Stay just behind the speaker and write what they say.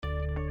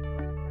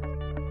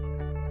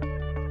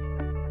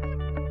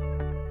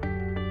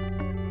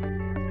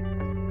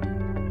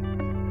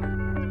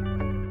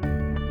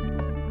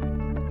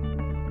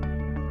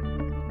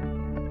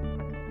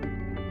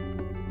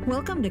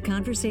Welcome to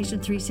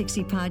Conversation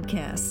 360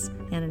 Podcasts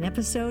and an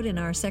episode in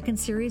our second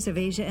series of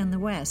Asia and the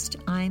West.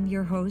 I'm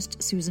your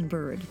host, Susan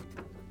Bird.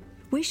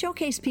 We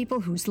showcase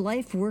people whose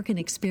life, work, and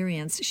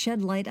experience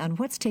shed light on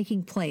what's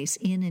taking place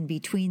in and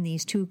between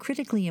these two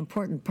critically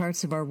important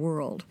parts of our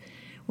world.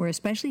 We're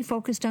especially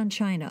focused on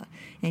China,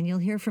 and you'll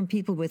hear from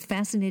people with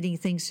fascinating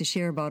things to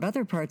share about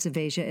other parts of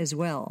Asia as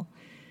well.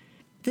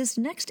 This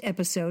next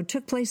episode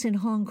took place in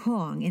Hong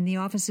Kong in the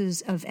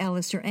offices of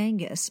Alistair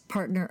Angus,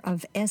 partner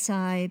of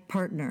SI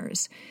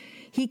Partners.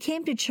 He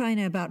came to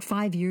China about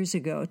 5 years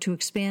ago to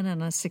expand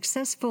on a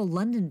successful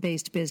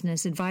London-based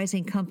business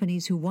advising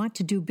companies who want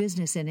to do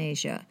business in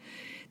Asia.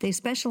 They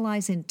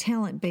specialize in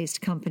talent-based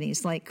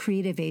companies like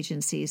creative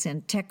agencies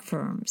and tech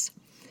firms.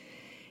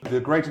 The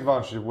great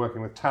advantage of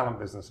working with talent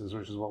businesses,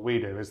 which is what we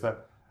do, is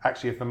that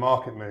actually if the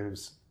market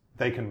moves,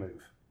 they can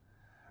move.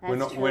 We're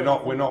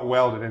not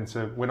welded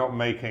into, we're not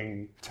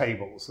making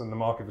tables and the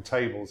market for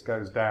tables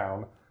goes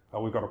down,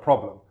 we've got a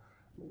problem.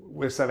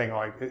 We're selling,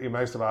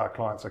 most of our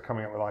clients are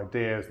coming up with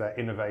ideas, they're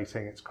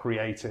innovating, it's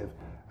creative,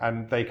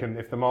 and they can,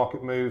 if the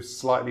market moves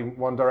slightly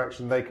one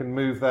direction, they can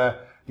move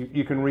there.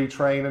 You can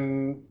retrain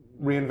and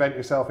reinvent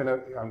yourself in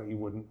you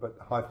wouldn't, but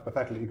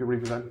hypothetically, you could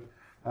reinvent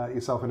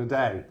yourself in a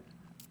day.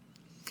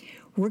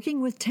 Working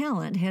with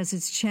talent has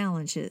its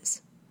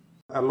challenges.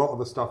 A lot of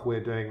the stuff we're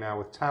doing now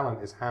with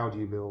talent is how do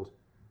you build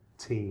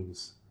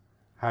teams?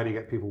 How do you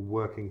get people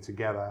working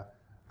together?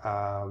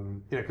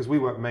 Because we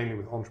work mainly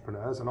with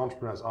entrepreneurs, and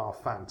entrepreneurs are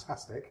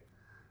fantastic.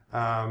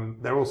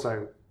 They're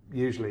also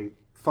usually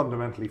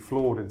fundamentally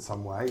flawed in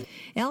some way.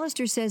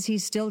 Alistair says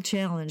he's still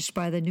challenged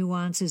by the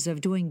nuances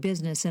of doing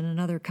business in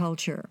another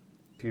culture.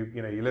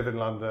 You live in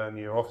London,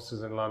 your office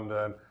is in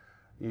London,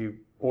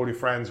 all your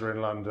friends are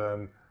in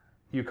London,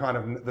 you kind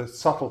of, the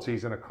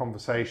subtleties in a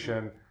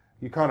conversation,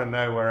 you kind of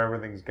know where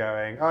everything's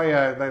going. Oh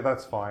yeah,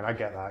 that's fine, I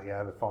get that,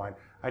 yeah, they're fine.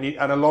 And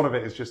a lot of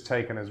it is just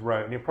taken as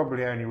rote, and you're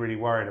probably only really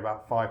worried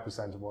about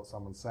 5% of what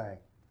someone's saying.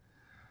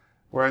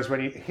 Whereas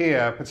when you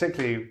hear,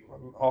 particularly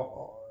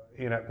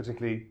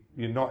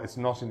it's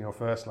not in your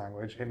first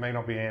language, it may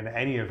not be in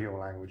any of your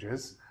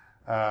languages,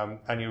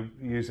 and you're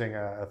using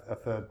a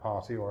third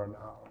party or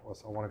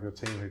one of your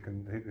team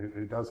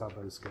who does have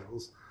those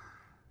skills.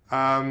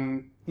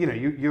 You're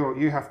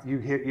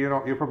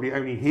probably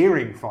only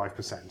hearing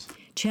 5%.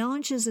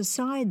 Challenges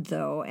aside,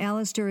 though,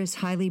 Alistair is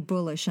highly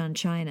bullish on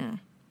China.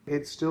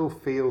 It still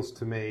feels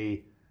to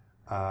me,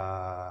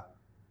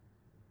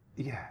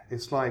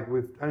 it's like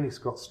we've only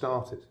got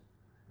started.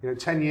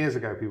 10 years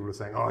ago, people were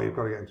saying, you've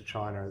got to get into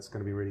China, it's going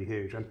to be really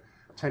huge. And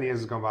 10 years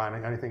has gone by,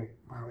 and I think,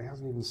 wow, it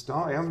hasn't even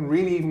started. It hasn't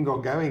really even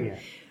got going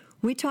yet.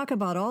 We talk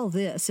about all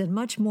this and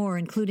much more,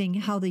 including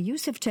how the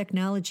use of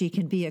technology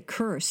can be a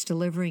curse,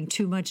 delivering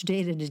too much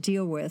data to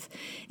deal with,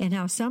 and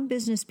how some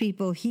business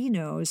people he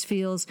knows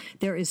feels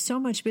there is so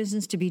much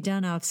business to be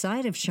done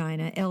outside of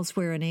China,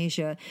 elsewhere in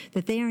Asia,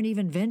 that they aren't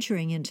even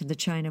venturing into the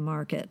China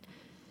market.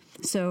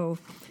 So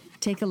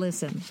take a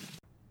listen.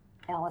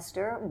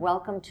 Alistair,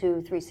 welcome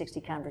to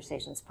 360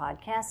 Conversations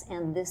podcast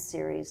and this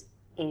series,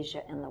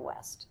 Asia and the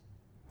West.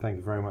 Thank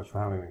you very much for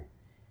having me.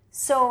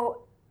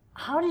 So,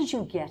 how did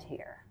you get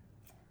here?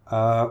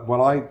 I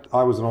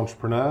was an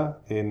entrepreneur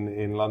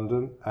in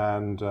London,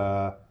 and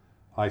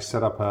I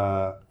set up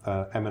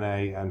a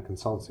M&A and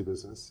consultancy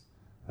business,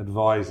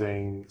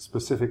 advising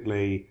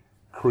specifically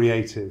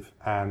creative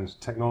and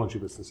technology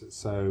businesses,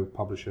 so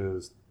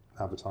publishers,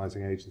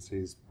 advertising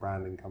agencies,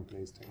 branding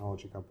companies,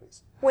 technology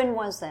companies. When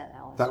was that,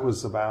 Alice? That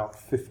was about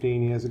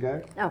 15 years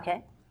ago.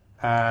 Okay.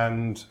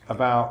 And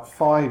about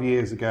 5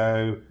 years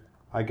ago,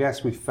 I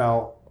guess we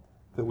felt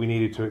that we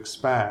needed to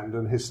expand,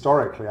 and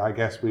historically I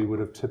guess we would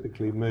have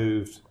typically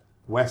moved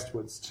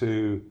westwards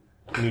to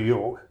New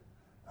York,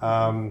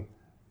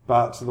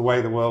 but the way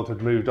the world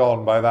had moved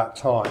on by that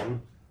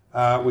time,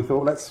 we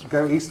thought let's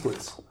go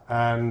eastwards,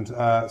 and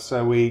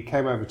so we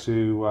came over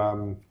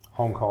to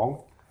Hong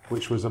Kong,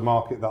 which was a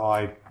market that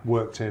I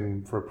worked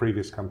in for a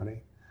previous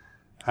company,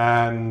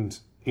 and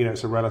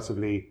it's a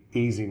relatively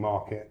easy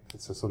market.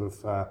 It's a sort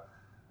of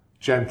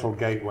gentle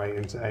gateway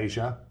into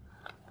Asia,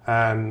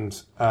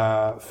 and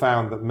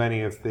found that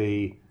many of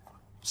the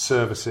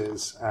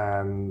services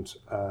and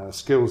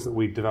skills that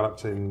we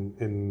developed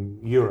in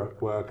Europe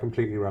were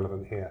completely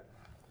relevant here.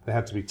 They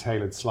had to be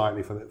tailored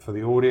slightly for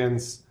the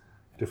audience,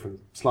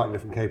 slightly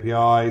different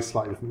KPIs,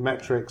 slightly different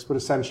metrics, but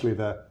essentially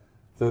the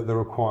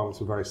requirements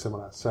were very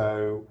similar.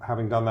 So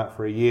having done that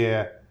for a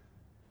year,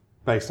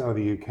 based out of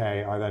the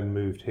UK, I then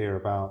moved here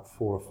about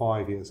 4 or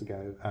 5 years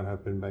ago and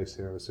have been based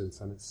here ever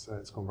since, and it's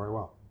gone very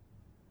well.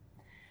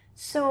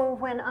 So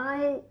when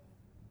I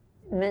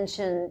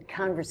mention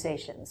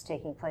conversations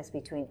taking place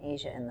between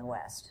Asia and the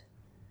West,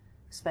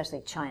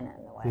 especially China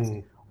and the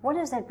West, what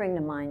does that bring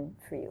to mind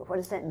for you? What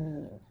does that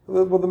mean?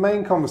 Well, the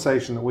main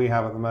conversation that we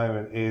have at the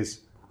moment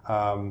is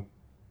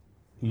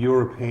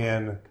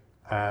European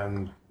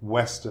and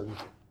Western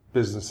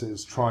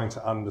businesses trying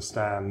to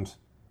understand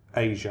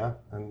Asia,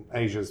 and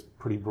Asia's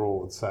pretty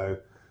broad, so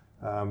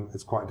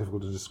it's quite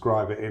difficult to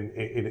describe it in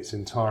its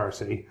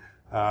entirety.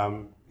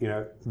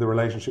 The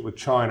relationship with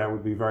China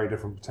would be very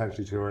different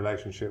potentially to a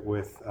relationship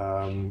with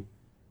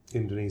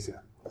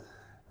Indonesia.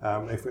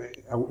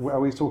 Are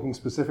we talking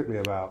specifically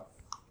about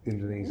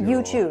Indonesia?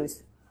 You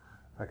choose.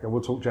 Okay,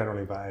 we'll talk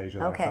generally about Asia,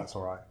 then, okay. If that's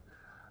all right.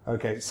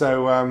 Okay,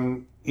 so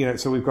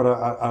so we've got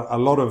a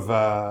lot of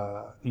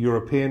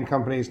European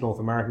companies, North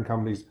American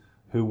companies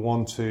who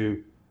want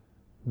to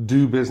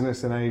do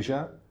business in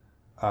Asia,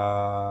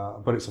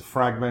 but it's a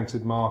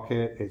fragmented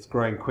market. It's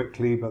growing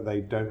quickly, but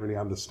they don't really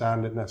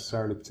understand it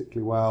necessarily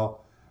particularly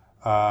well.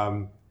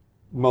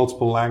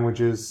 Multiple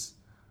languages,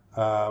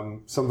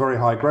 some very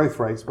high growth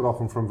rates, but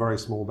often from very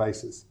small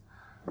bases.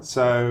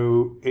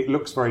 So it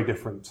looks very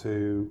different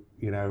to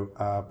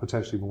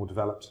potentially more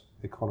developed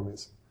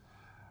economies.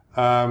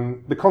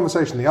 The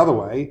conversation the other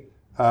way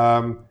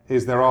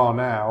is there are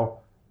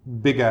now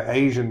bigger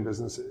Asian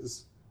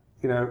businesses,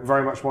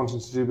 very much wanting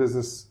to do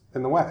business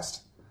in the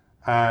West,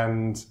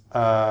 and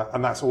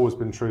that's always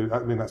been true. I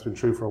mean, that's been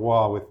true for a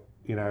while with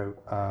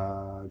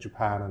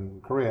Japan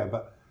and Korea,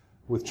 but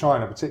with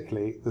China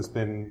particularly, there's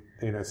been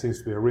seems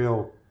to be a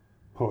real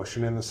push,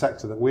 and in the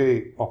sector that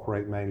we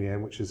operate mainly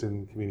in, which is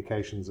in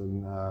communications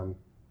and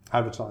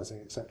advertising,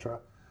 etc.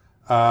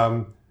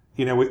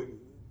 With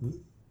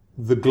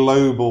the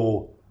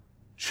global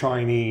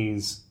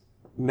Chinese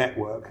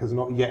network has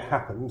not yet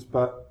happened,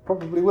 but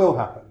probably will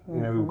happen.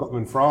 We've got them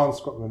in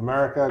France, got them in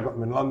America, got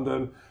them in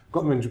London,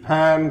 got them in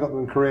Japan, got them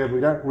in Korea, but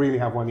we don't really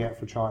have one yet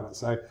for China.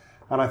 So,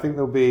 and I think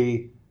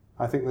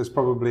there's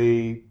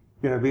probably,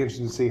 be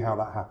interesting to see how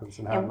that happens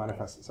and how it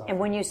manifests itself. And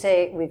when you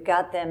say we've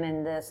got them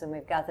in this and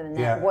we've got them in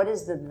that, what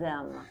is the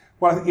them?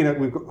 Well, I think,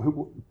 we've got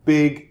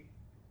big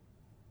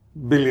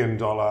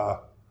billion-dollar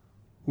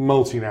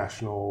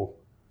multinational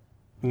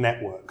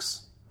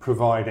networks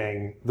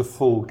providing the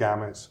full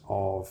gamut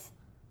of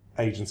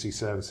agency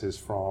services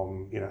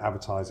from,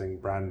 advertising,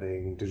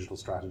 branding, digital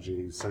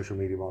strategies, social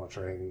media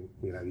monitoring,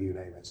 you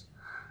name it.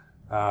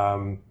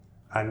 And,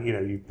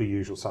 the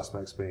usual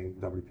suspects being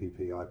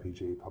WPP,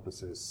 IPG,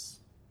 Publicis,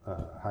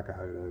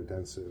 Hakuhodo,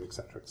 Dentsu, et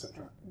cetera, et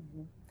cetera.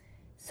 Mm-hmm.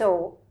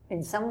 So,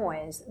 in some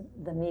ways,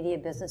 the media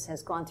business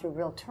has gone through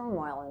real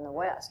turmoil in the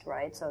West,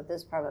 right? So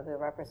this probably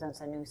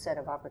represents a new set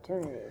of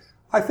opportunities.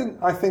 I think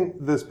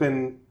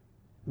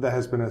there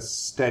has been a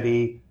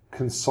steady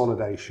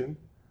consolidation,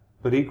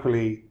 but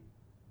equally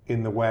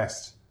in the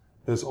West,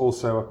 there's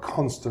also a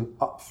constant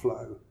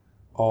upflow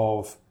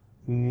of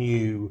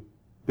new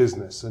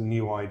business and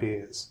new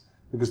ideas,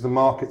 because the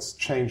market's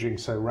changing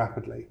so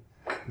rapidly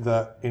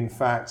that, in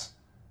fact,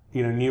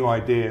 new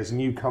ideas,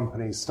 new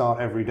companies start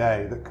every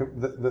day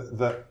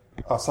that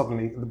are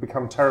suddenly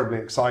become terribly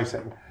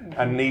exciting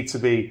and need to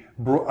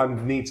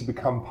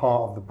become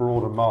part of the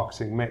broader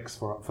marketing mix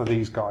for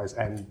these guys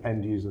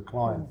end user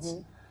clients.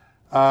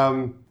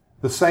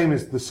 The same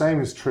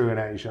is true in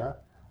Asia.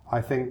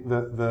 I think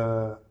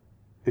that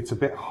it's a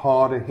bit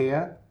harder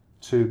here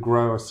to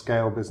grow a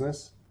scale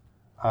business.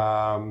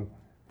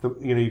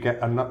 You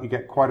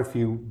get quite a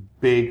few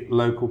big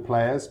local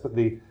players, but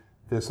the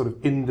sort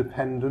of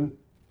independent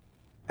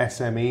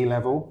SME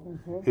level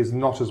is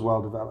not as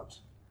well developed.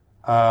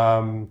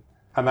 And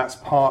that's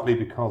partly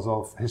because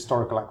of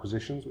historical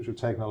acquisitions, which have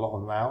taken a lot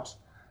of them out,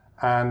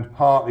 and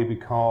partly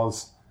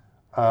because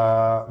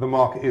the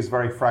market is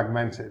very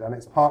fragmented, and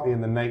it's partly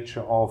in the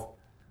nature of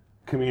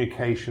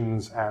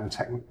communications and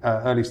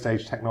early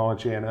stage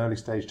technology and early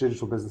stage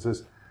digital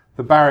businesses.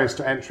 The barriers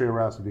to entry are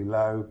relatively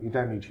low. You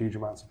don't need huge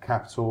amounts of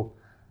capital.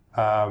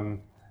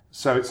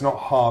 So it's not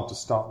hard to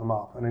start them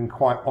up. And in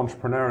quite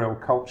entrepreneurial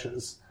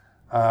cultures,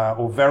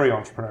 or very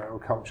entrepreneurial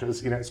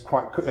cultures, it's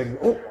quite quick.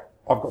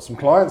 I've got some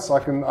clients. I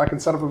can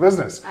set up a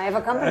business. I have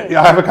a company.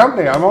 I have a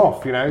company. I'm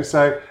off.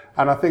 So,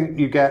 and I think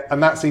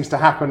and that seems to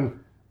happen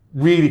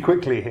really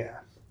quickly here.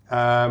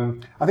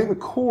 I think the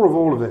core of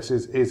all of this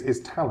is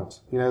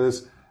talent.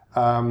 There's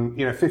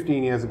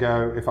 15 years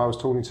ago, if I was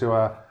talking to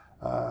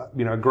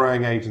a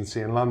growing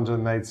agency in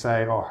London, they'd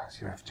say, "Oh,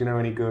 do you know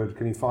any good?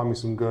 Can you find me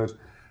some good?"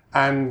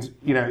 And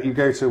you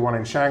go to one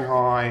in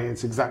Shanghai,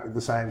 it's exactly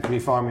the same. Can you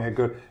find me a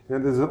good?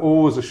 There's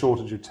always a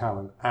shortage of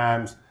talent,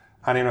 and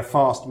in a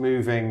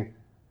fast-moving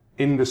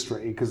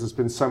industry, because there's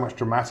been so much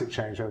dramatic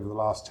change over the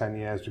last 10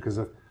 years because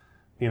of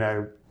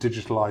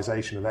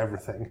digitalization of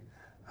everything.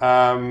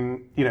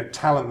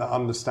 Talent that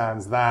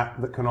understands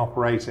that can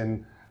operate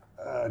in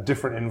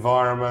different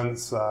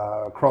environments,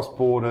 cross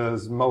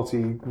borders,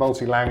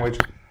 multi-language.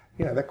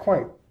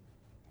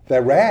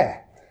 They're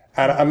rare,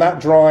 and that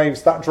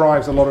drives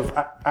a lot of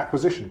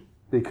acquisition,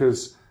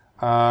 because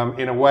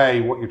in a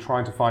way, what you're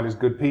trying to find is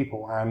good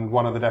people, and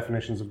one of the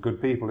definitions of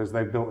good people is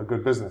they've built a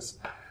good business,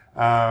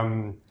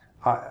 and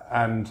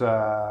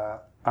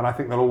I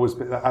think there'll always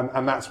be,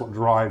 and that's what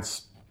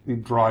drives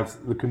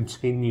the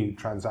continued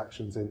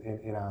transactions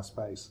in our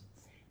space.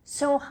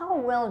 So how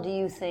well do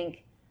you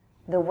think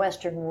the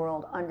Western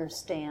world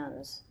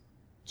understands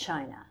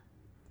China?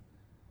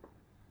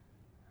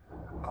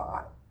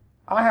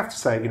 I have to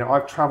say,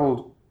 I've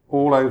traveled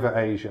all over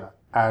Asia,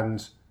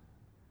 and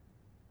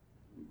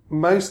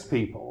most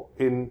people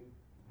in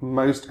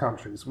most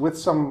countries, with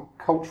some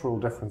cultural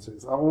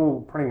differences, are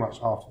all pretty much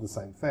after the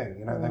same thing.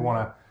 You know, they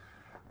want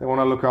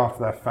to look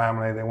after their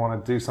family. They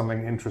want to do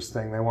something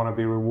interesting. They want to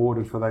be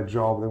rewarded for their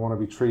job. They want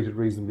to be treated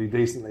reasonably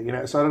decently. You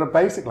know, so at a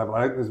basic level, I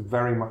don't think there's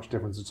very much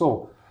difference at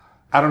all.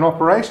 At an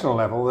operational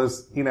level,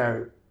 there's, you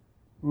know,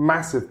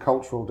 massive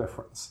cultural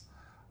difference,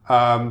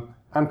 and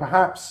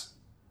perhaps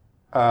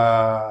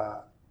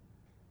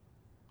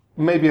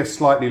maybe a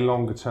slightly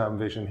longer term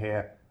vision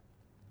here.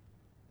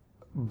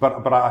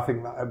 But I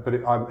think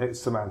that,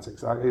 it's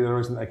semantics. There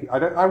isn't.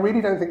 I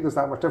really don't think there's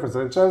that much difference.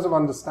 And in terms of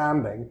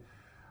understanding,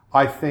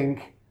 I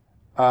think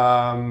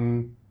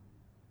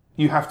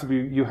you have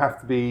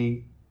to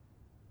be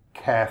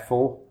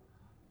careful.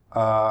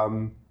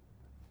 And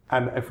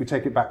if we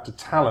take it back to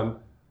talent,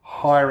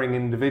 hiring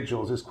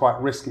individuals is quite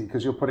risky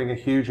because you're putting a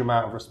huge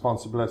amount of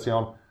responsibility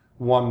on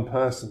one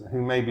person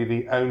who may be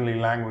the only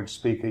language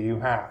speaker you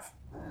have.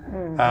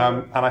 Mm-hmm.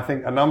 And I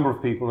think a number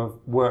of people have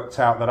worked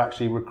out that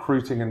actually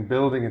recruiting and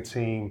building a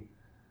team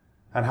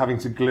and having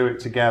to glue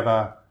it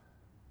together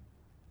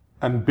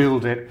and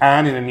build it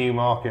and in a new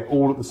market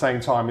all at the same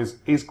time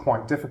is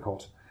quite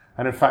difficult.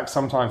 And in fact,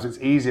 sometimes it's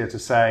easier to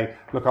say,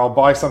 look, I'll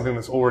buy something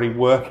that's already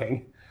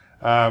working.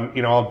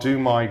 I'll do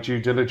my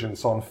due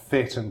diligence on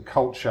fit and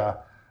culture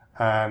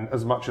and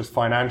as much as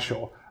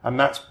financial. And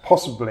that's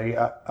possibly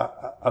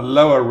a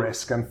lower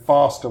risk and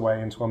faster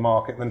way into a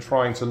market than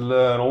trying to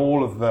learn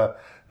all of the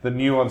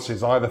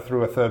nuances either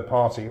through a third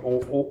party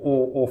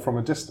or from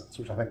a distance,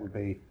 which I think would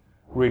be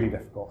really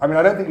difficult. I mean,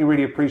 I don't think you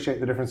really appreciate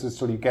the differences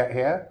till you get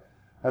here.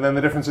 And then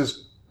the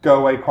differences go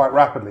away quite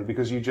rapidly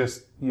because you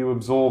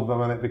absorb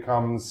them and it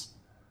becomes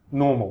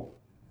normal.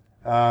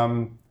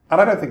 And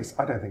I don't think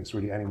it's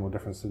really any more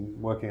difference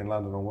than working in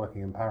London or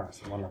working in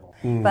Paris at one level.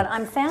 But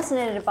I'm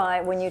fascinated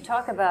by when you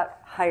talk about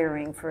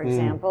hiring, for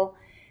example.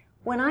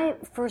 When I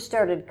first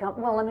started,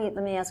 let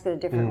me ask it a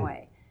different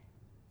way.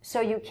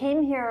 So you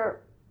came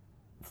here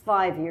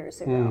 5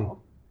 years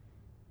ago.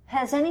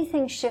 Has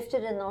anything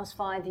shifted in those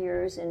 5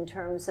 years in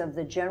terms of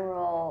the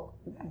general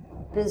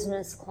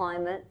business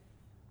climate?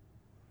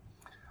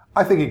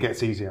 I think it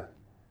gets easier,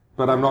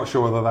 but I'm not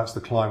sure whether that's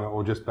the climate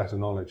or just better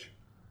knowledge.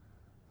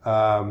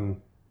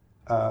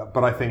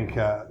 But I think,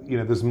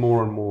 there's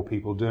more and more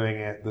people doing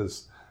it.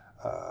 There's,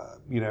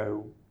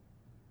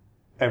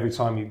 every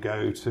time you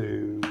go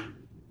to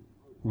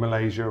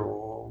Malaysia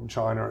or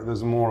China,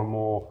 there's more and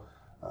more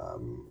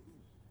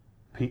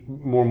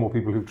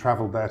people who've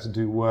traveled there to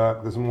do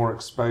work. There's more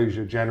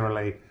exposure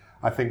generally.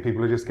 I think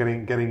people are just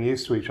getting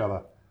used to each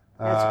other.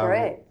 That's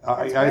great.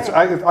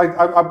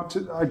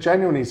 I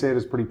genuinely see it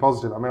as pretty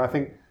positive. I mean, I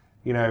think,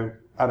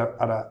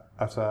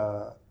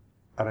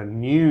 at a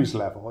news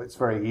level, it's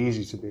very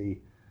easy to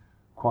be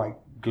quite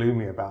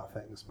gloomy about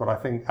things. But I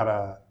think at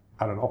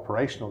an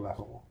operational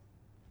level,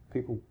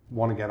 people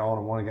want to get on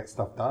and want to get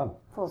stuff done.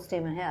 Full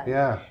steam ahead.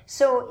 Yeah.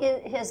 So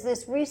has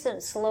this recent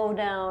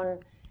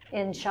slowdown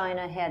in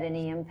China had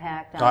any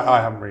impact on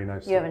I haven't really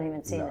noticed. You haven't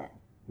even seen it?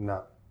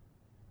 No.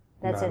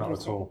 That's interesting.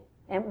 Not at all.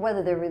 And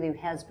whether there really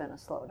has been a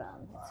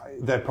slowdown?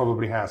 There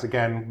probably has.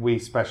 Again, we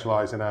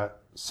specialize in a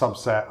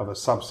subset of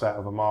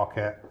a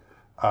market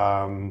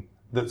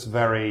that's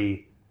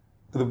very...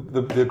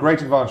 The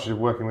great advantage of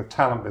working with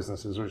talent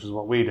businesses, which is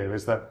what we do,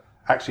 is that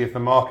actually if the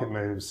market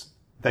moves,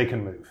 they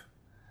can move.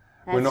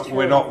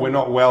 We're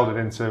not welded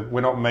into, we're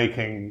not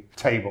making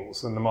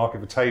tables and the market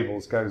for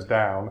tables goes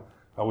down,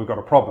 we've got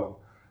a problem.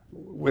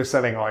 We're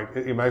selling,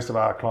 most of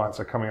our clients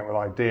are coming up with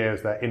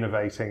ideas, they're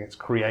innovating, it's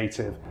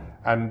creative,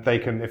 and they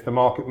can, if the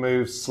market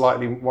moves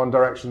slightly one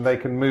direction, they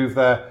can move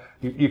there.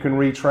 You can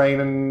retrain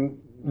and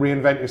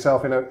reinvent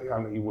yourself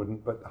you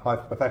wouldn't, but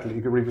hypothetically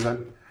you could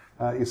reinvent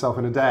yourself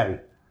in a day.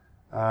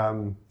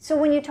 So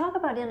when you talk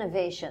about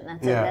innovation,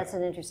 that's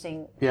an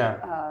interesting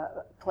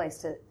place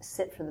to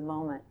sit for the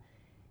moment.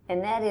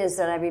 And that is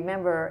that I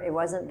remember it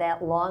wasn't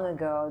that long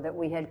ago that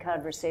we had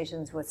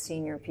conversations with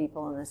senior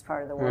people in this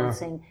part of the world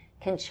saying,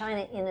 can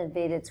China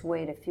innovate its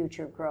way to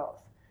future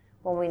growth?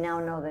 Well, we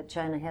now know that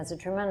China has a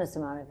tremendous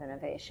amount of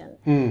innovation.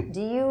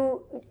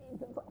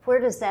 Where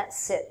does that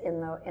sit in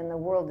the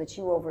world that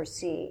you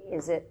oversee?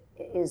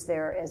 Is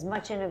there as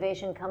much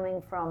innovation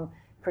coming from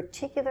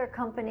particular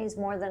countries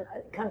more than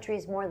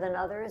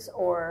others,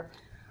 or?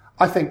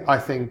 I think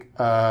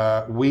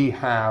we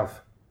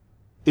have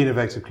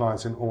innovative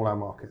clients in all our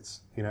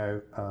markets. We've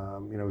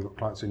got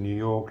clients in New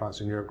York,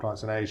 clients in Europe,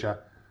 clients in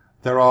Asia.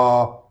 There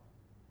are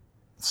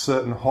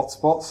certain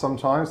hotspots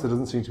sometimes. There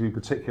doesn't seem to be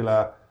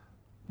particular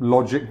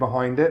logic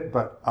behind it,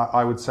 but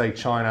I would say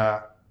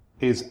China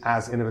is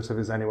as innovative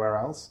as anywhere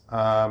else.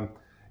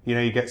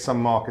 You get some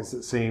markets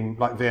that seem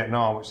like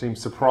Vietnam, which seems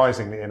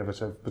surprisingly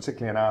innovative,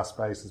 particularly in our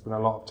space. There's been a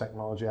lot of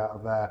technology out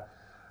of there.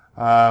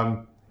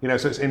 So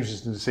it's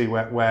interesting to see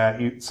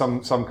where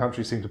some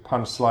countries seem to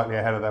punch slightly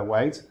ahead of their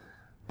weight.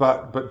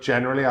 But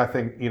generally, I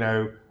think,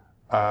 the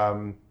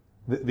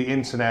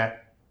internet,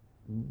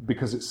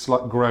 because it's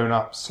grown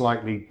up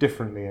slightly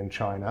differently in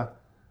China,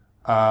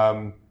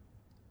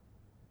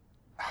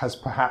 has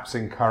perhaps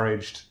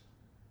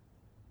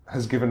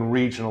has given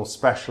regional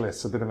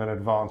specialists a bit of an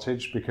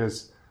advantage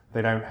because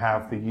they don't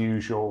have the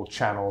usual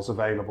channels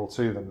available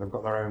to them. They've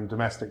got their own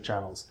domestic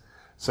channels.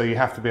 So you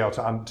have to be able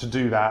to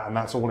do that, and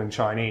that's all in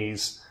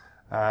Chinese.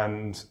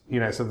 And,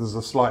 so there's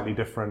a slightly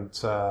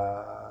different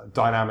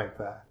dynamic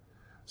there.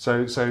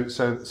 So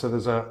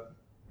there's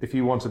if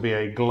you want to have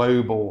a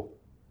global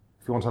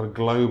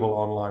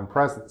online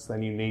presence,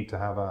 then you need to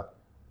have a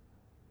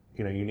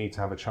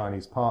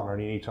Chinese partner,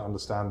 and you need to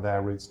understand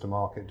their routes to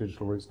market.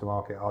 Digital routes to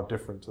market are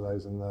different to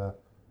those in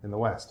the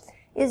West.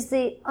 Is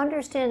the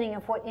understanding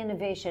of what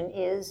innovation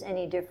is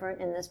any different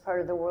in this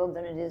part of the world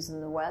than it is in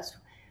the West?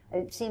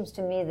 It seems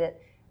to me that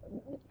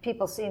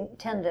people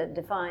tend to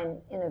define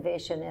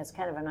innovation as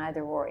kind of an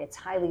either-or. It's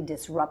highly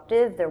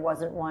disruptive. There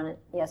wasn't one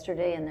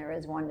yesterday and there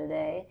is one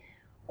today.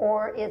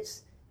 Or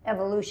it's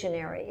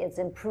evolutionary. It's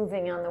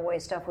improving on the way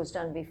stuff was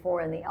done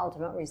before, and the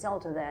ultimate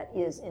result of that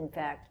is, in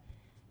fact,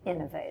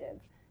 innovative.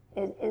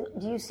 Do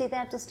you see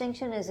that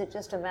distinction? Is it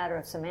just a matter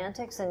of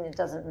semantics and it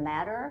doesn't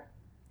matter?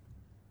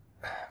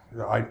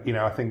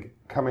 I think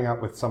coming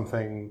up with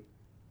something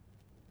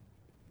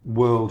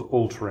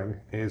world-altering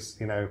is,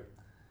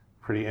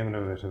 pretty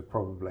innovative,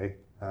 probably.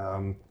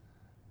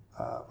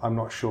 I'm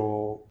not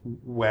sure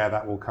where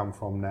that will come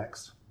from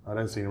next. I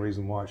don't see any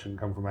reason why it shouldn't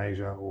come from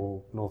Asia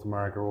or North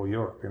America or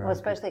Europe. Well,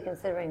 especially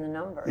considering the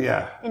numbers.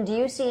 Yeah. And do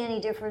you see any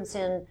difference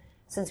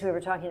since we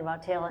were talking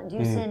about talent, do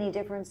you see any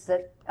difference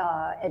that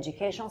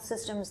educational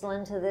systems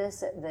lend to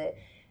this? That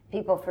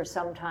people for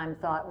some time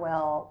thought,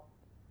 well,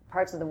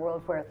 parts of the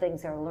world where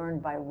things are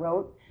learned by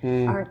rote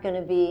aren't going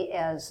to be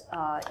as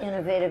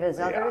innovative as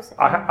others?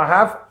 Yeah. I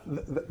have,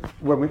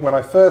 when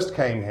I first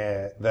came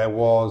here, there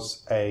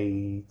was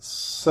a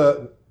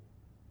certain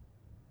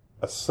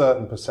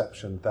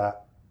perception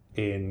that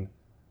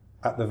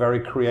at the very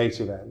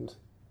creative end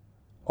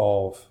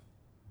of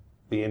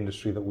the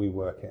industry that we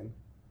work in,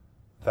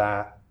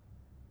 that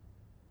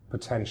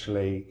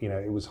potentially,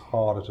 it was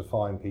harder to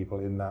find people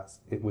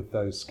with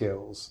those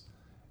skills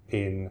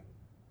in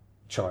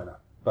China.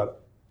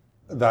 But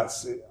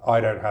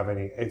I don't have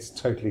any, it's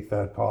totally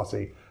third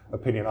party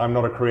opinion. I'm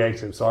not a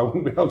creative, so I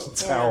wouldn't be able to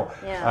tell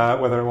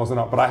whether it was or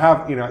not. But I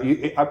have,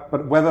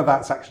 but whether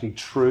that's actually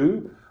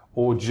true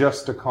or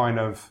just a kind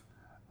of,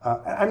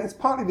 and it's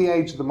partly the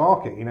age of the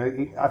market.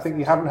 I think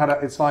you haven't had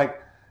it's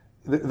like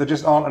there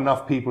just aren't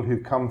enough people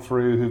who've come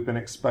through, who've been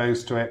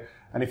exposed to it.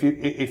 And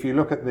if you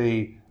look at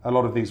a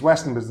lot of these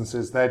Western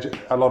businesses, they're just,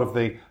 a lot of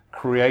the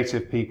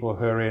creative people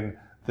who are in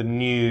the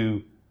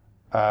new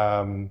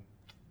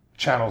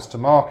channels to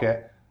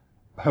market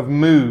have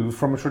moved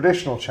from a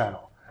traditional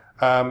channel.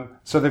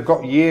 So they've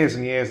got years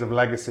and years of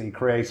legacy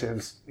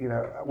creatives,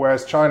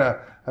 whereas China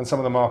and some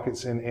of the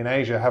markets in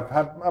Asia have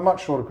had a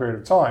much shorter period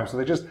of time. So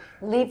they just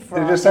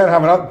leapfrog. They just don't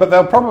have enough, but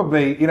they'll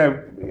probably,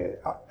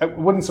 it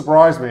wouldn't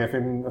surprise me if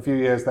in a few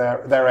years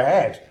they're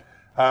ahead.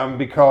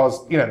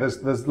 Because,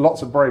 there's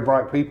lots of very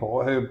bright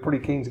people who are pretty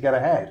keen to get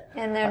ahead.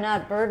 And they're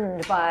not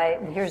burdened by,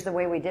 here's the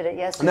way we did it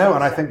yesterday. No,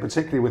 and I think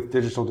particularly with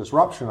digital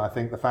disruption, I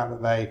think the fact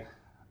that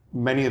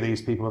many of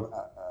these people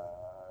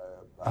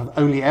have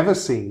only ever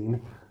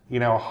seen,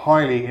 a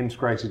highly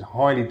integrated,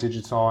 highly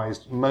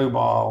digitized,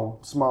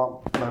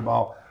 smart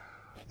mobile,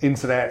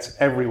 internet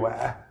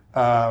everywhere,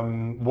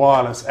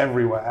 wireless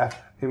everywhere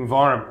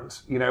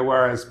environment,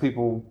 whereas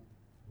people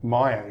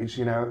my age,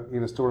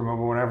 still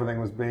remember when everything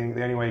was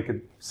the only way you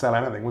could sell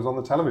anything was on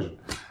the television,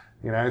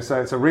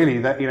 so really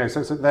that,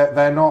 so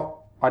they're not,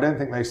 I don't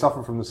think they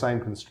suffer from the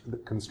same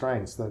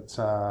constraints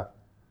that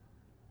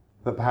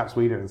perhaps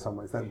we do in some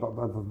ways,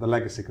 the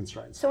legacy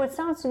constraints. So it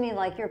sounds to me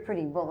like you're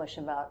pretty bullish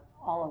about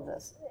all of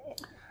this.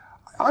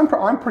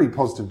 I'm pretty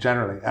positive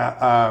generally.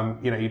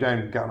 You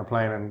don't get on a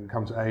plane and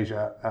come to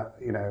Asia,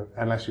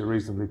 unless you're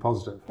reasonably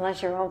positive.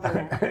 Unless you're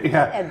open to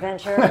yeah.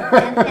 adventure.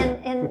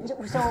 and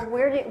so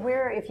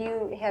where if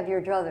you have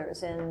your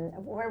druthers, and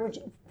where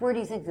do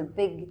you think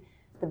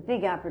the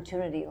big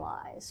opportunity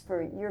lies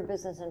for your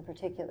business in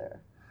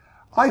particular?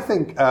 I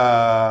think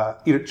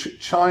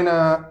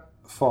China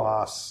for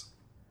us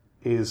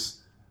is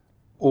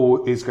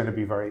going to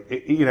be very,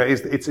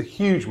 it's a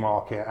huge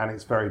market and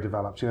it's very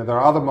developed. There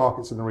are other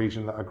markets in the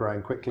region that are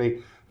growing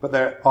quickly, but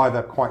they're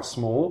either quite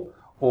small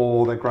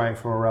or they're growing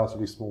from a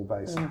relatively small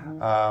base.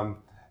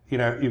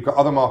 Mm-hmm. You've got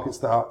other markets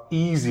that are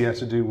easier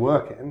to do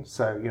work in.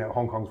 So,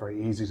 Hong Kong's very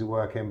easy to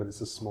work in, but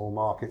it's a small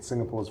market.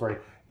 Singapore is very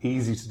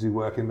easy to do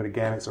work in, but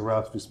again, it's a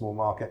relatively small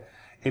market.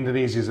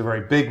 Indonesia is a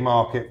very big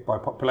market by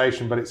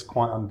population, but it's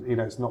quite,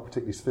 it's not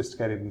particularly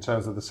sophisticated in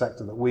terms of the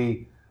sector that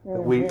we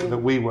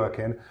work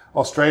in.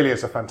 Australia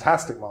is a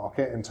fantastic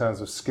market in terms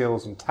of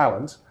skills and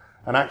talent,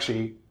 and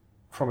actually,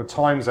 from a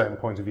time zone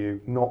point of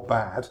view, not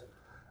bad.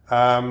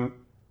 And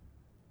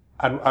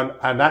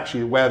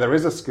actually, where there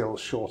is a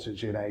skills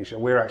shortage in Asia,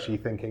 we're actually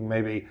thinking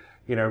maybe,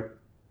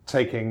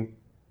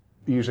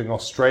 using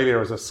Australia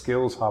as a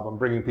skills hub and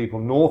bringing people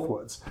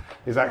northwards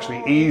is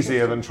actually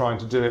easier than trying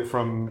to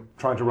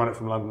run it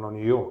from London or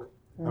New York.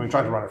 Mm-hmm. I mean,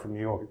 trying to run it from New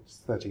York, it's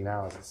 13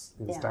 hours.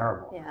 It's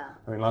terrible. Yeah.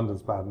 I mean,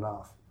 London's bad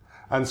enough.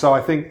 And so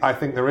I think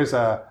there is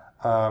that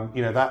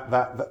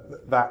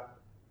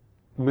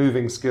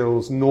moving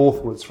skills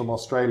northwards from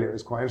Australia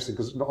is quite interesting,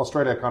 because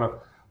Australia kind of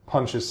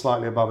punches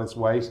slightly above its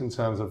weight in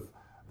terms of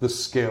the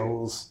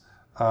skills,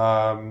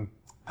 and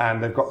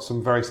they've got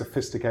some very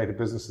sophisticated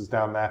businesses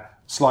down there,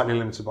 slightly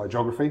limited by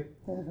geography.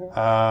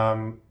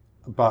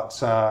 But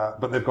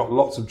they've got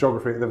lots of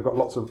geography. They've got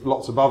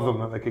lots above them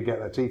that they could get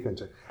their teeth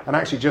into. And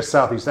actually, just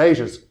Southeast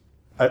Asia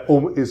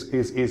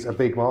is a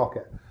big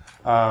market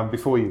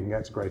before you can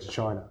get to Greater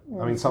China.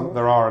 I mean,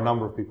 there are a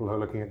number of people who are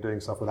looking at doing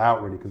stuff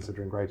without really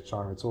considering Greater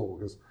China at all,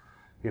 because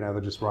they're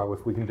just right.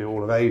 If we can do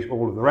all of Asia,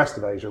 all of the rest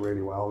of Asia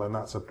really well, then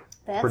that's a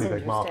pretty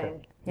big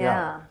market.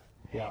 Yeah.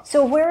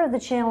 So where are the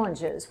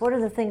challenges? What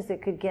are the things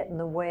that could get in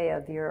the way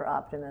of your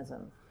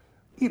optimism?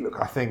 Look,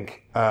 I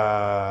think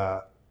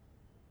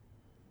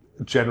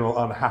general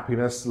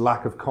unhappiness,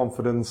 lack of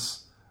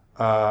confidence.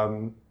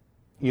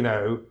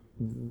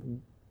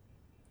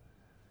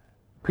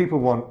 People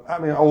want. I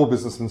mean, all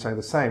businessmen say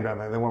the same, don't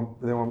they? They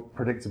want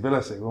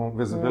predictability. We want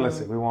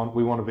visibility. We want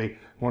to be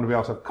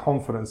able to have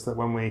confidence that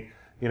when we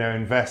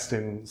invest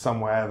in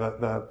somewhere, that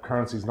the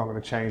currency is not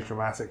going to change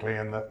dramatically,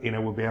 and that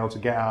we'll be able to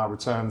get our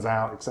returns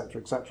out,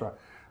 etc., etc.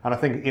 And I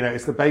think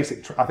it's the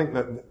basic. I think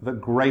that the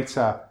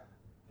greater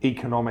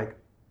economic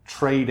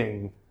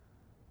trading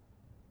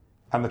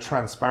and the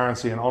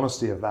transparency and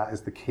honesty of that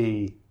is the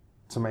key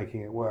to making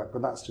it work.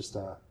 But that's just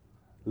a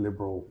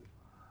liberal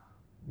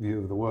view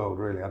of the world,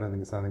 really. I don't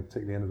think it's anything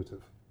particularly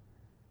innovative.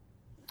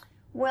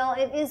 Well,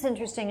 it is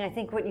interesting, I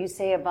think, what you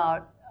say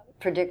about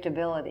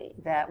predictability,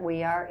 that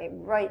we are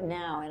right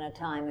now in a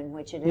time in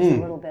which it is a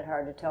little bit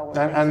hard to tell what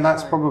things and are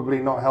that's going. probably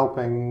not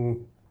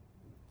helping,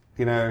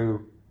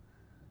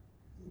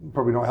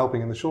 probably not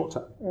helping in the short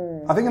term.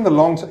 I think in the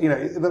long term,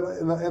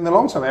 in the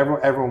long term,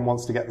 everyone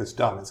wants to get this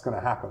done. It's going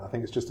to happen. I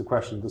think it's just a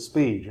question of the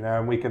speed,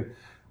 and we can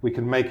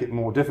make it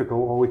more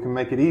difficult, or we can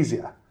make it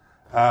easier.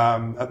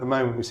 At the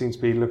moment, we seem to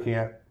be looking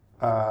at,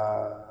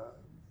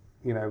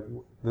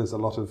 there's a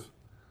lot of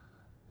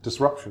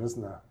disruption,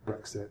 isn't there?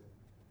 Brexit,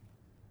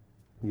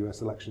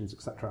 US elections,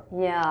 etc.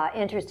 Yeah,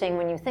 interesting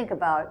when you think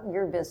about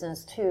your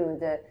business too,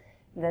 that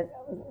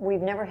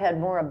we've never had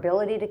more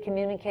ability to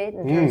communicate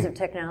in terms of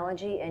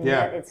technology, and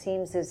yet it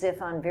seems as if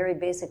on very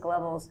basic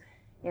levels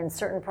in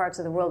certain parts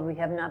of the world we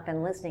have not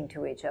been listening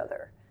to each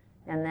other.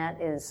 And that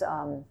is...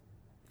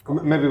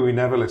 maybe we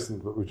never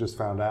listened, but we just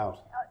found out.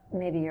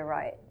 Maybe you're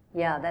right.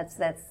 Yeah, that's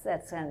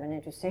kind of an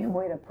interesting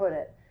way to put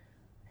it.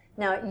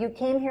 Now, you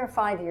came here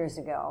 5 years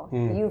ago.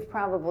 You've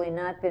probably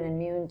not been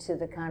immune to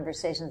the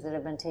conversations that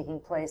have been taking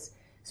place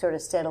sort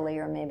of steadily,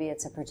 or maybe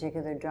it's a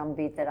particular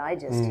drumbeat that I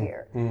just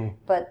hear.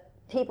 But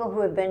people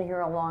who have been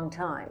here a long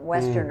time,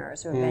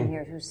 Westerners who have been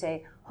here, who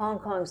say Hong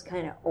Kong's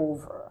kind of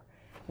over.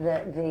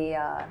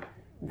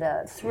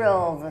 The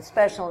thrill, the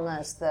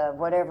specialness, the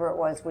whatever it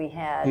was we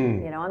had.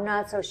 I'm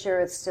not so sure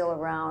it's still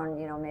around.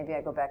 Maybe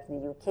I go back to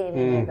the UK,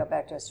 maybe I go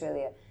back to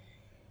Australia.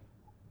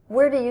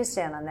 Where do you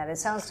stand on that? It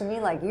sounds to me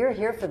like you're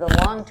here for the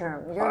long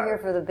term. You're here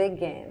for the big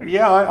game.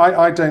 Yeah,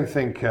 I don't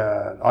think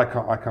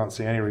I can't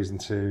see any reason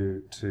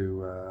to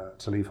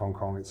leave Hong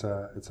Kong. It's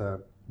a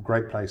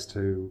great place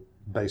to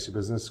base your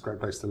business, great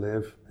place to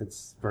live.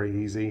 It's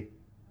very easy,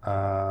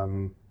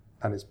 and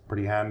it's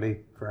pretty handy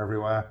for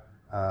everywhere.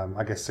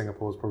 I guess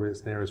Singapore is probably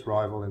its nearest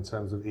rival in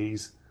terms of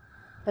ease.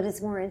 But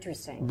it's more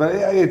interesting. But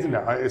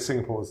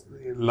Singapore's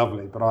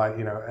lovely. But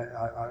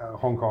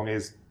Hong Kong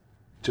is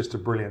just a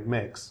brilliant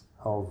mix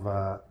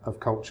of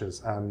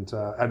cultures, and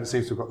it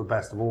seems to have got the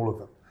best of all of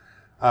them.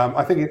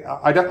 I think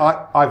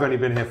I've only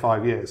been here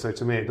 5 years, so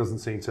to me it doesn't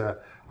seem to.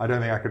 I don't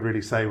think I could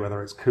really say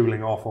whether it's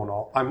cooling off or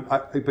not.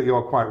 But you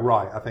are quite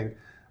right. I think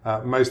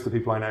most of the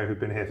people I know who've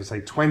been here for say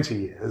 20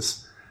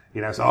 years,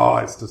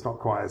 it's just not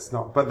quite. It's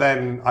not. But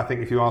then I think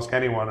if you ask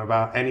anyone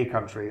about any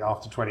country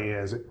after 20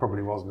 years, it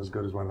probably wasn't as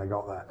good as when they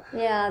got there.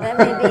 Yeah, that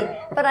may be.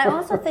 But I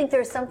also think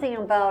there's something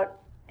about,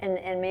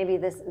 and maybe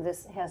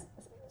this has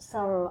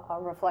some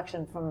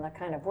reflection from the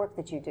kind of work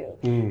that you do.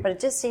 But it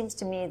just seems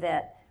to me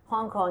that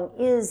Hong Kong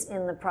is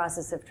in the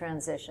process of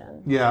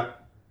transition. Yeah.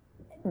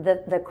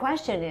 The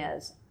question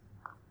is,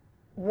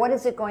 what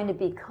is it going to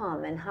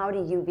become, and how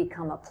do you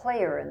become a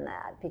player in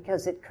that?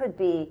 Because it could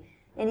be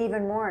an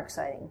even more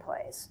exciting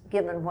place,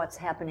 given what's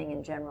happening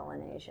in general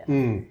in Asia.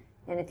 And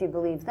if you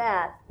believe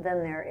that, then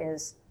there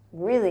is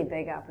really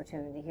big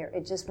opportunity here.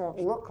 It just won't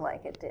look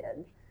like it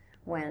did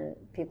when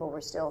people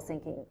were still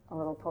thinking a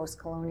little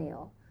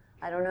post-colonial.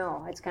 I don't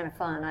know. It's kind of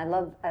fun. I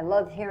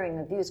love hearing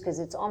the views, because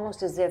it's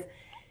almost as if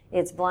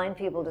it's blind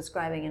people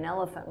describing an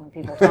elephant when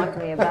people talk to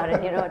me about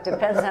it. It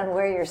depends on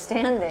where you're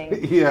standing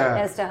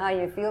as to how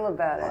you feel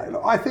about it.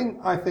 I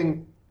think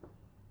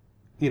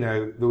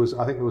there was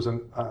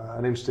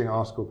an interesting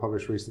article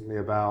published recently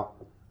about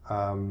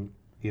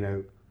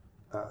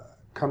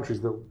countries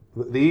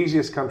the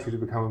easiest country to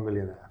become a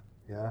millionaire.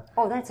 Yeah.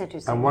 Oh, that's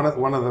interesting. And one of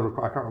the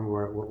I can't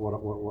remember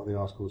what the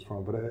article was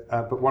from,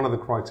 but one of the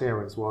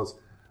criteria was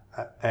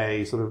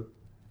a sort of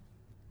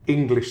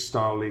English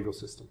style legal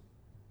system.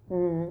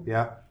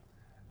 Yeah.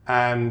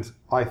 And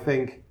I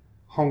think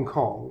Hong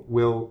Kong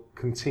will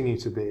continue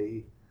to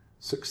be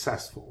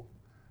successful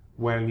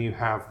when you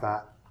have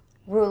that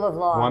Rule of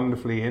law.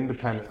 Wonderfully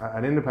independent,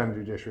 an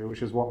independent judiciary,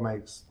 which is what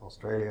makes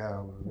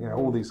Australia,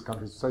 all these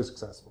countries so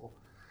successful.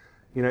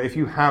 If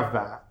you have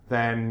that,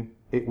 then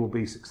it will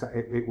be success.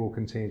 It will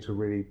continue to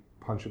really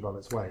punch above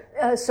its weight.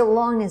 So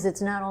long as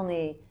it's not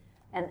only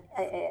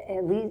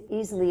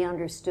easily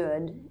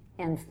understood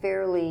and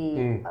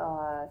fairly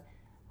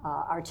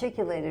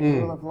articulated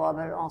rule of law,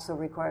 but it also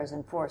requires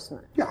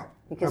enforcement. Yeah,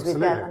 because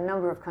absolutely. we've got a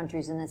number of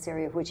countries in this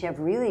area which have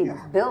really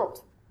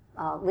built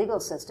legal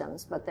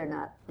systems, but they're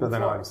not enforced. But they're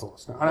not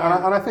enforced. No.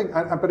 And I think,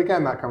 but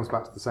again, that comes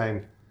back to the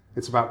same.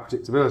 It's about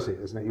predictability,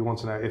 isn't it? You want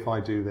to know, if I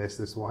do this,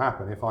 this will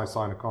happen. If I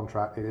sign a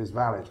contract, it is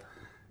valid.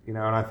 And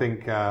I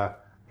think,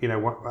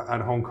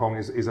 and Hong Kong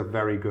is a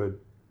very good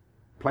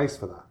place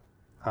for that.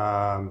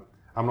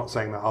 I'm not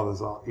saying that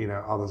others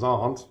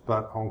aren't,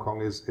 but Hong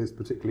Kong is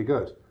particularly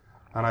good.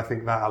 And I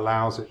think that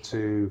allows it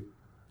to,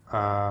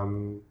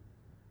 punch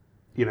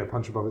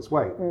above its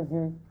weight.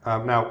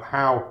 Mm-hmm. Now,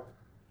 how,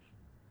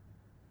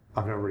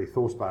 I've never really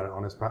thought about it,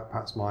 honest.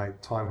 Perhaps my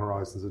time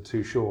horizons are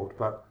too short,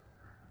 but,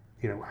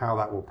 how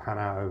that will pan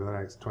out over the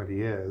next 20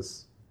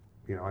 years,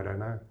 I don't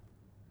know.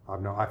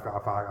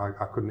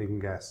 I couldn't even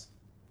guess.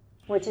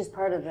 Which is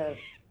part of the...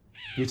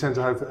 You tend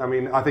to hope,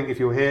 I think if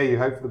you're here, you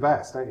hope for the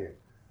best, don't you?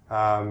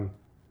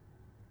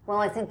 Well,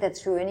 I think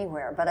that's true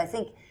anywhere, but I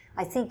think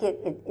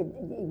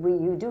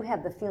you do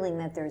have the feeling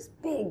that there's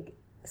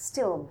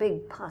still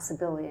big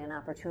possibility and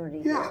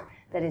opportunity here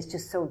that is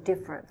just so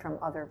different from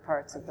other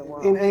parts of the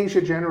world. In Asia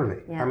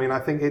generally. Yeah. I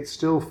think it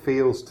still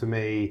feels to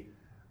me,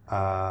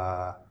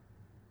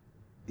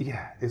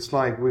 it's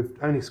like we've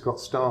only got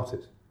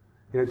started.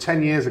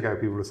 10 years ago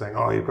people were saying,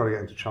 you've got to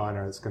get into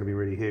China, it's going to be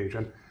really huge.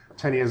 And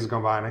 10 years has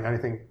gone by and I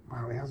think,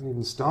 wow, it hasn't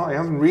even started, it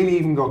hasn't really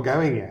even got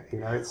going yet.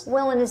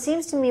 Well, and it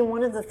seems to me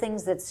one of the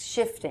things that's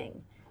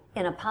shifting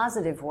in a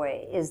positive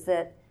way is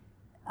that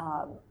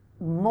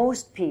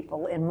most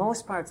people in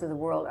most parts of the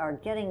world are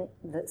getting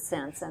the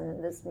sense,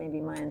 and this may be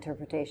my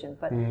interpretation,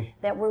 but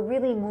that we're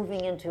really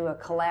moving into a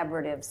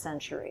collaborative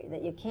century,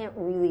 that you can't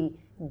really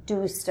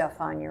do stuff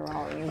on your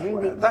own.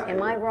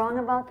 Am I wrong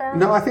about that?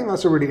 No, I think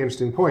that's a really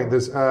interesting point.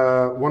 There's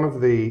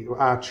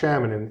our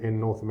chairman in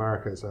North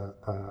America is a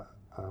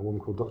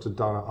woman called Dr.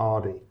 Donna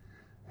Ardie,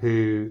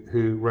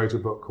 who wrote a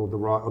book called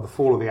The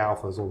Fall of the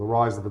Alphas, or The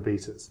Rise of the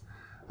Betas.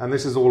 And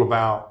this is all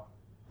about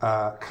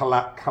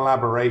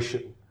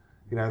collaboration.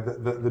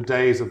 The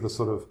days of the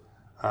sort of,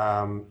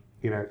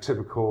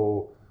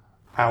 typical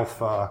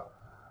alpha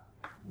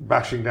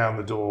bashing down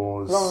the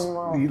doors,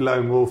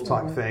 lone wolf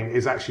type thing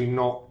is actually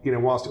not,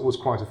 whilst it was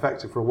quite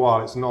effective for a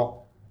while, it's not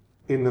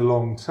in the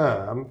long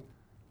term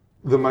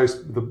the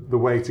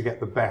way to get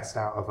the best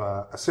out of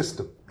a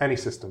system, any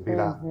system, be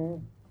that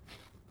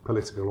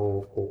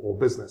political or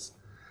business.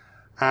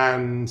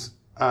 And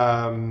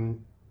I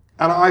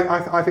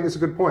think it's a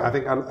good point. I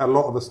think a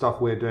lot of the stuff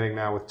we're doing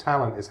now with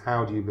talent is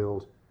how do you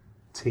build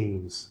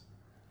teams?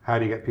 How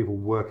do you get people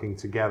working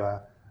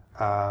together?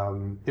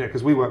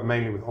 Because we work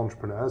mainly with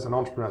entrepreneurs, and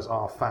entrepreneurs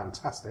are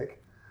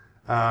fantastic.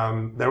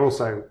 They're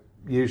also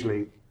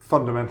usually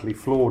fundamentally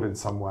flawed in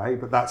some way,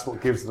 but that's what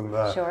gives them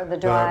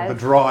the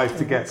drive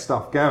to get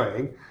stuff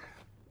going.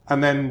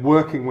 And then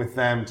working with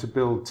them to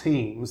build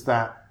teams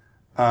that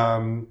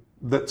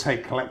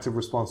take collective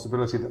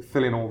responsibility, that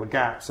fill in all the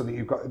gaps, so that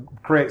you've got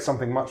create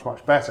something much,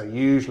 much better,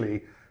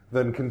 usually,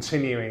 than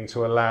continuing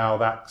to allow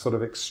that sort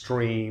of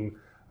extreme,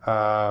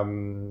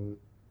 often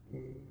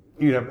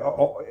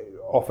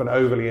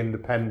overly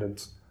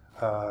independent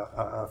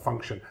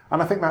function.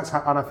 And I think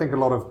I think a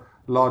lot of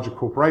larger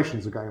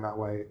corporations are going that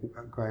way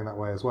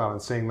as well,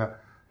 and seeing that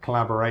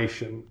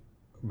collaboration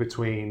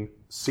between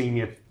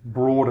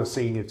broader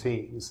senior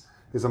teams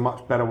is a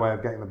much better way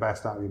of getting the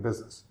best out of your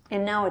business.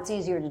 And now it's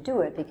easier to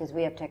do it because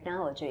we have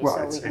technology.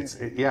 Well,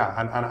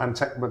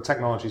 but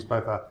technology is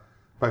both a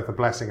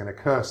blessing and a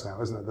curse now,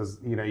 isn't it? There's,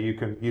 you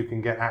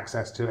can get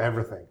access to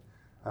everything,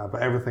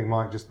 but everything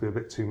might just be a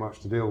bit too much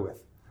to deal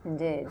with.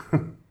 Indeed.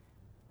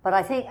 But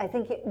I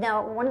think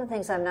now one of the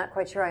things I'm not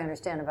quite sure I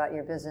understand about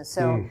your business.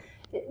 So,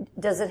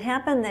 does it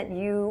happen that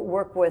you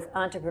work with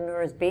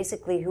entrepreneurs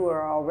basically who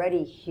are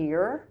already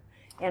here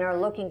and are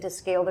looking to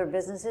scale their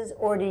businesses,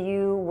 or do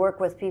you work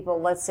with people,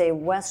 let's say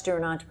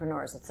Western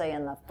entrepreneurs, let's say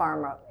in the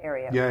pharma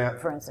area,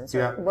 for instance?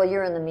 Well,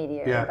 you're in the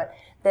media area, but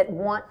that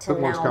want to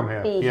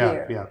be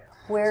here. Yeah.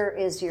 Where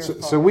is your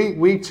So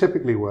we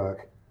typically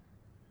work,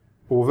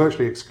 or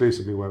virtually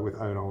exclusively work with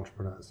owner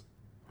entrepreneurs.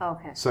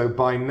 Okay. So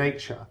by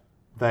nature,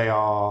 they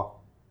are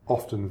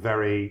often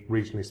very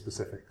regionally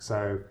specific.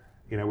 So,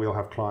 we'll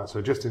have clients who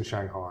are just in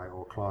Shanghai,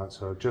 or clients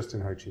who are just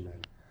in Ho Chi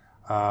Minh.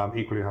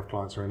 Equally, we have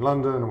clients who are in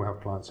London, and we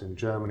have clients in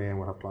Germany, and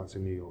we'll have clients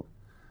in New York.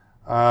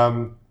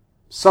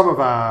 Some of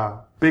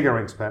our bigger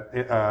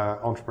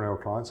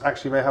entrepreneurial clients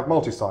actually may have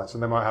multi-sites,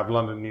 and they might have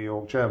London, New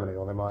York, Germany,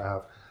 or they might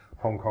have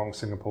Hong Kong,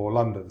 Singapore,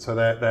 London. So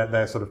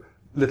they're sort of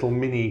little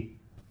mini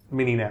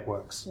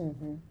networks.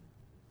 Mm-hmm.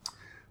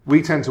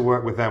 We tend to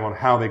work with them on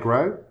how they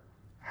grow,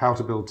 how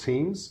to build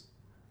teams,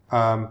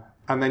 and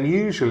then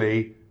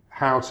usually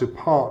how to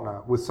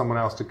partner with someone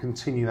else to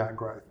continue that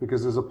growth.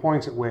 Because there's a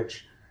point at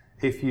which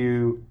if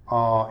you've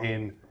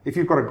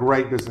got a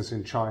great business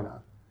in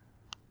China,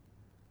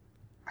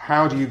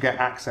 how do you get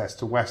access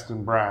to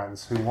Western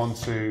brands who want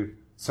to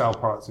sell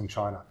products in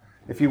China?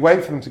 If you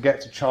wait for them to get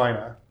to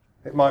China,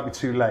 it might be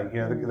too late.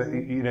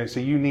 So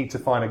you need to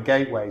find a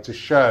gateway to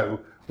show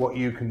what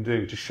you can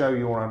do, to show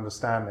your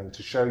understanding,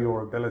 to show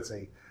your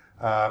ability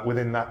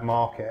within that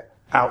market,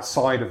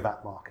 outside of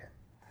that market.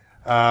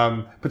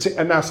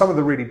 And now some of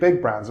the really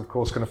big brands, of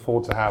course, can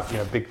afford to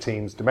have big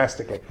teams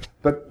domestically,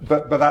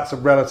 but that's a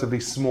relatively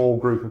small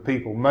group of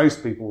people.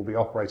 Most people will be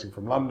operating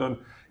from London.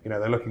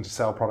 They're looking to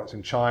sell products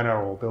in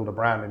China or build a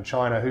brand in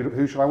China.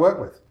 Who should I work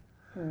with?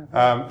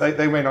 Mm-hmm.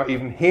 They may not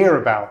even hear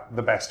about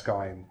the best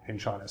guy in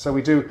China. So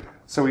we do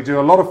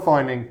a lot of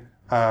finding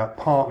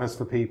partners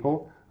for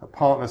people,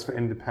 partners for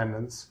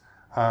independents.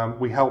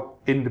 We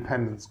help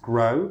independents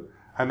grow,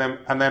 and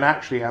then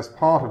actually as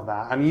part of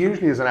that, and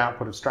usually as an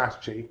output of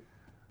strategy,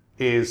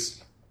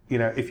 is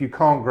if you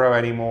can't grow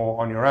anymore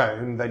on your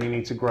own, then you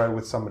need to grow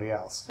with somebody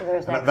else. So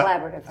there's that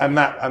collaborative. And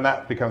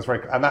that becomes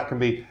and that can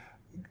be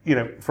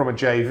from a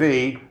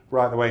JV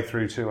right the way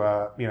through to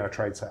a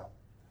trade sale.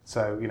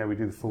 So we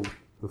do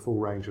the full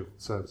range of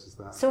services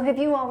there. So have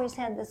you always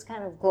had this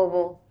kind of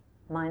global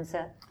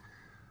mindset?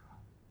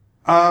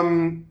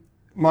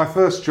 My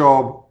first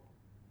job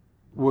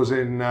was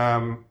in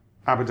Abu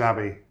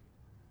Dhabi.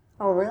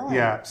 Oh, really?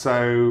 Yeah.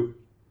 So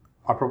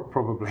I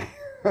probably.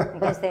 I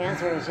guess the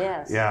answer is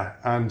yes. Yeah,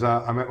 and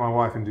I met my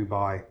wife in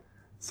Dubai.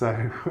 So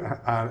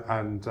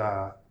and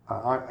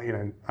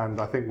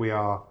I think we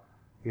are,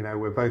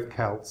 we're both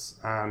Celts,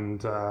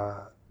 and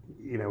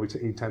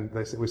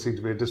we seem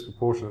to be a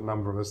disproportionate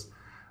number of us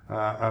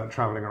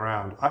traveling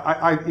around.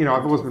 I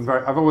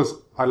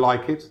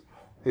like it.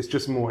 It's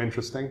just more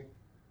interesting,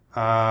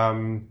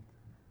 and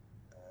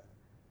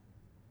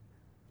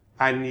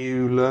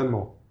you learn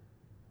more.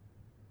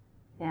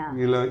 Yeah.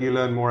 You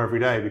learn more every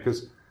day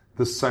because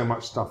there's so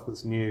much stuff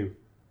that's new,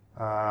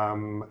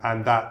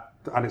 and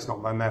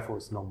therefore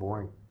it's not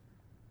boring.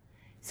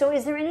 So,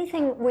 is there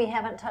anything we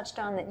haven't touched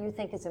on that you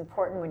think is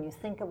important when you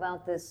think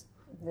about this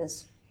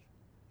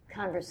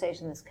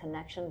conversation, this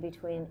connection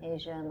between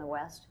Asia and the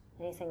West?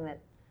 Anything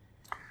that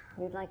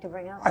you'd like to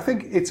bring up? I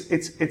think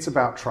it's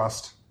about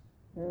trust,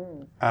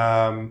 and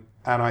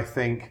I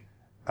think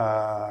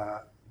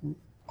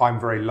I'm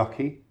very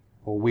lucky,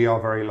 or we are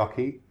very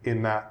lucky,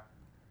 in that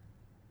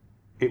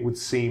it would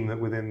seem that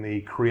within the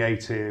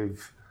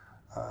creative,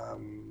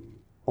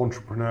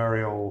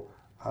 entrepreneurial,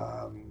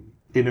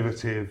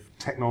 innovative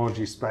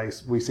technology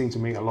space, we seem to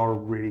meet a lot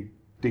of really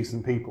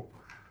decent people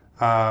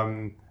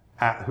who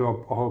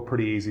are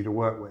pretty easy to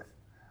work with.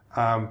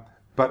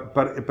 But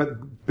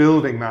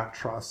building that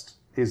trust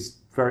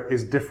is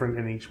different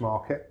in each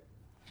market,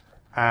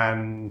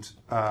 and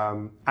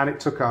it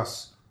took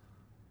us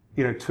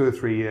 2 or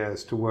 3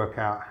 years to work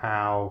out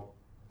how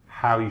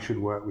you should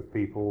work with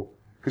people.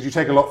 Because you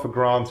take a lot for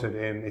granted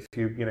if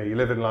you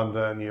live in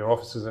London, your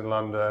office is in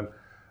London,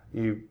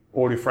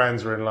 all your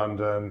friends are in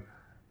London,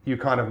 you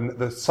kind of,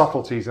 the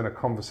subtleties in a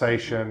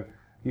conversation,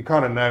 you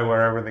kind of know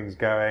where everything's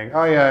going.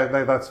 Oh yeah,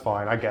 that's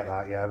fine, I get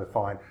that, yeah, they're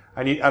fine.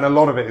 And a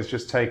lot of it is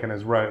just taken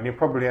as rote, and you're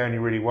probably only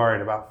really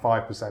worried about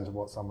 5% of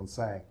what someone's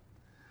saying.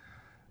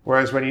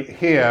 Whereas when you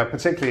hear,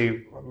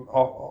 particularly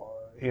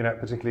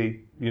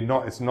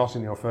it's not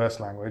in your first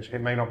language,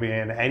 it may not be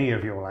in any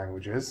of your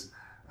languages,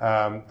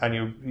 and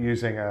you're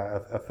using a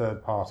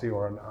third party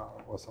or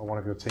one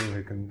of your team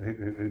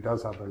who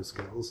does have those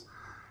skills.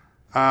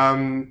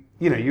 You're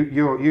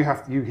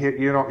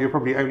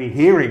probably only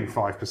hearing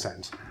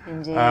 5%.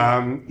 Indeed.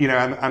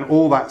 And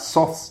all that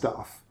soft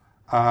stuff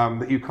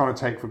that you kind of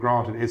take for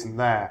granted isn't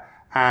there,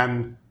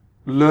 and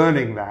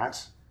learning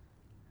that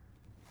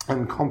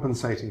and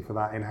compensating for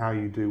that in how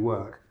you do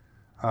work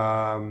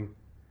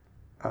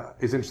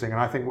is interesting. And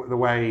I think the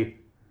way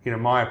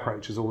my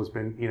approach has always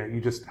been,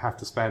 you just have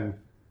to spend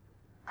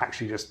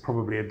actually just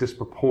probably a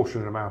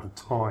disproportionate amount of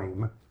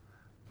time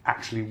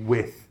actually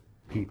with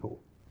people.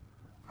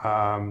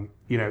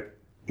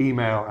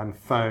 Email and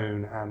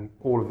phone and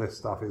all of this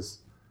stuff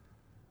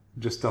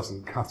just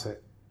doesn't cut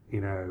it.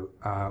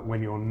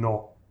 When you're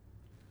not,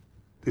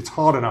 it's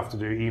hard enough to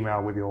do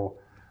email with your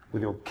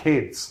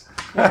kids,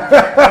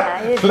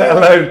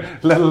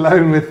 let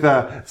alone with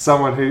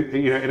someone who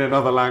in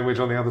another language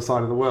on the other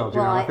side of the world.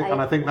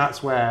 I think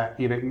that's where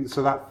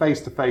so that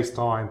face-to-face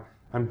time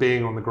and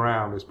being on the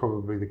ground is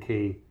probably the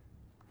key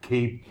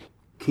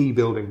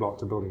building block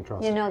to building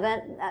trust.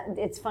 That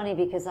it's funny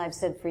because I've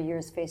said for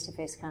years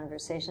face-to-face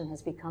conversation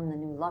has become the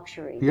new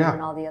luxury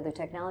given all the other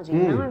technology.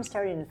 Now I'm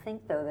starting to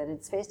think though that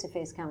it's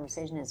face-to-face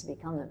conversation has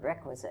become the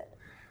requisite,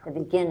 the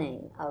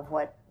beginning of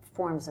what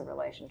forms a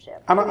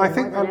relationship. And I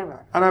think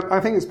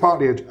it's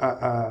partly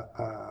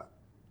a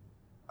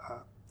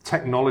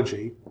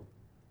technology.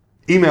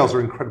 Emails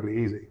are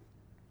incredibly easy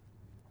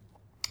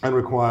and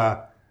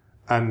require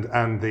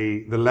and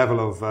the level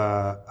of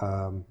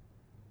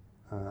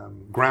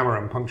grammar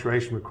and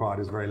punctuation required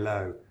is very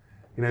low.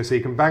 So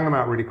you can bang them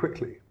out really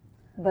quickly.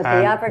 But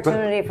the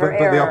opportunity for error.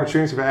 But the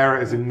opportunity for error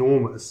is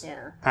enormous.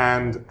 Yeah.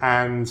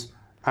 And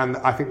And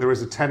I think there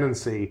is a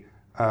tendency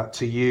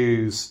to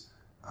use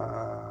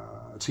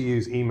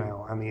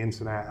email and the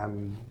internet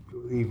and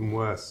even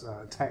worse,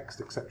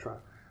 text, etc.,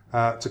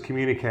 to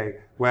communicate,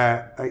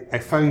 where a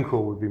phone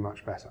call would be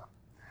much better.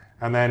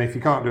 And then if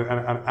you can't do it,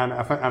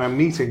 and a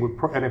meeting would,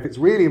 and if it's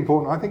really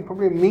important, I think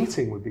probably a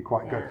meeting would be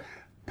quite good.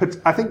 But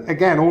I think,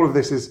 again, all of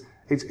this is,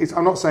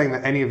 I'm not saying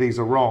that any of these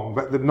are wrong,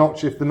 but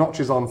if the notch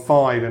is on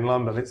 5 in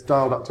London, it's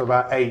dialed up to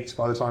about 8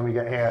 by the time you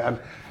get here, and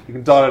you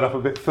can dial it up a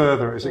bit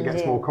further as it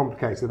gets more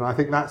complicated. And I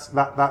think that's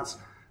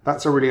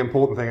a really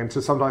important thing. And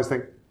to sometimes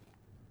think,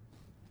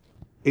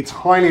 it's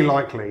highly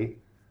likely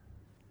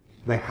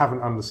they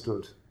haven't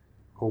understood,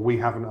 or we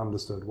haven't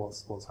understood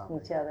what's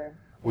happening. Each other.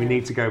 We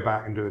need to go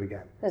back and do it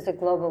again. There's a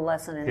global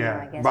lesson in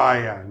there, I guess.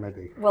 Yeah,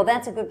 maybe. Well,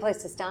 that's a good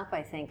place to stop,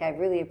 I think. I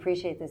really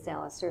appreciate this,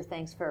 Alistair.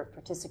 Thanks for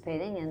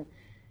participating in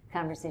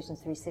Conversations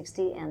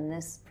 360 and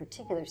this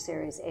particular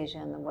series, Asia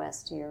and the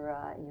West. You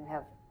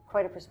have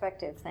quite a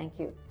perspective. Thank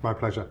you. My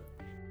pleasure.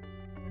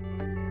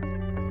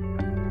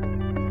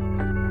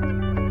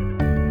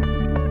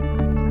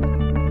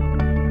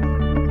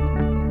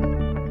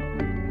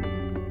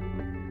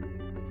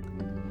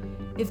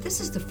 If this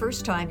is the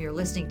first time you're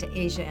listening to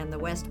Asia and the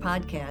West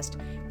podcast,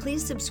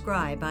 please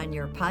subscribe on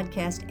your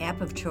podcast app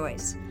of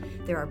choice.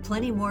 There are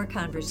plenty more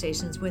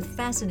conversations with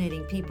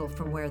fascinating people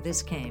from where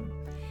this came.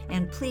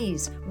 And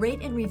please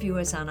rate and review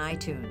us on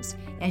iTunes.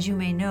 As you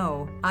may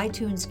know,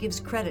 iTunes gives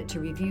credit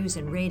to reviews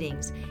and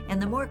ratings, and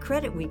the more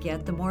credit we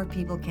get, the more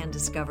people can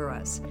discover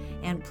us.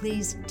 And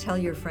please tell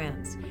your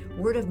friends.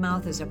 Word of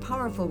mouth is a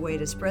powerful way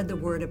to spread the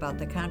word about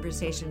the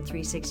Conversation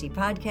 360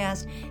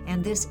 podcast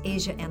and this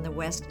Asia and the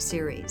West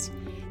series.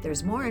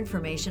 There's more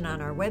information on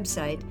our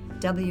website,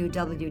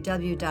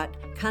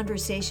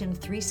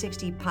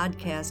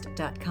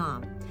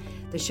 www.conversation360podcast.com.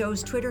 The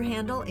show's Twitter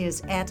handle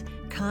is at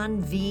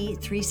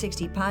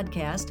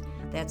ConV360Podcast.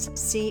 That's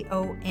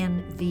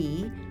CONV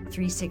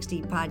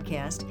 360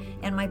 Podcast.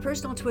 And my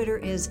personal Twitter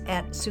is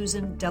at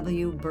Susan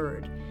W.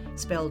 Bird,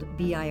 spelled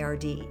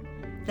BIRD.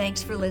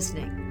 Thanks for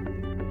listening.